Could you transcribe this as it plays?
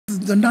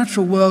the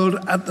natural world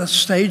at the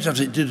stage,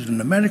 as it did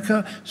in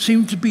America,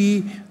 seemed to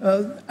be,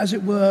 as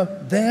it were,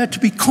 there to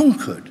be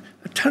conquered.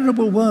 A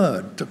terrible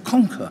word, to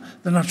conquer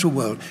the natural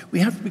world. We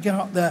have to go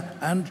out there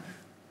and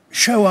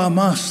show our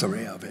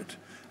mastery of it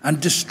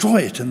and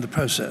destroy it in the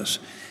process.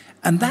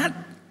 And that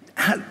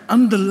had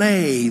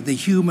underlay the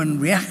human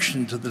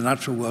reaction to the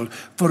natural world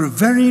for a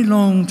very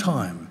long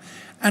time,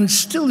 and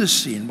still is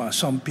seen by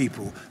some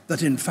people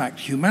that in fact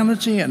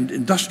humanity, and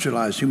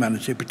industrialized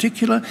humanity in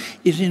particular,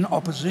 is in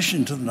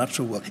opposition to the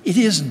natural world. It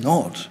is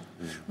not.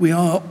 We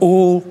are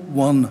all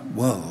one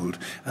world,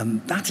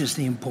 and that is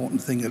the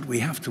important thing that we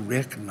have to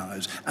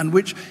recognize, and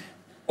which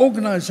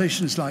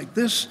organizations like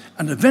this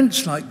and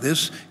events like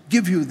this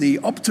give you the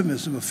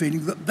optimism of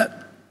feeling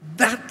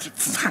that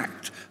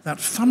fact, that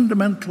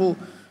fundamental,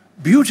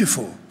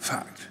 beautiful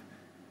fact,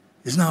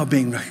 is now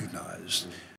being recognized.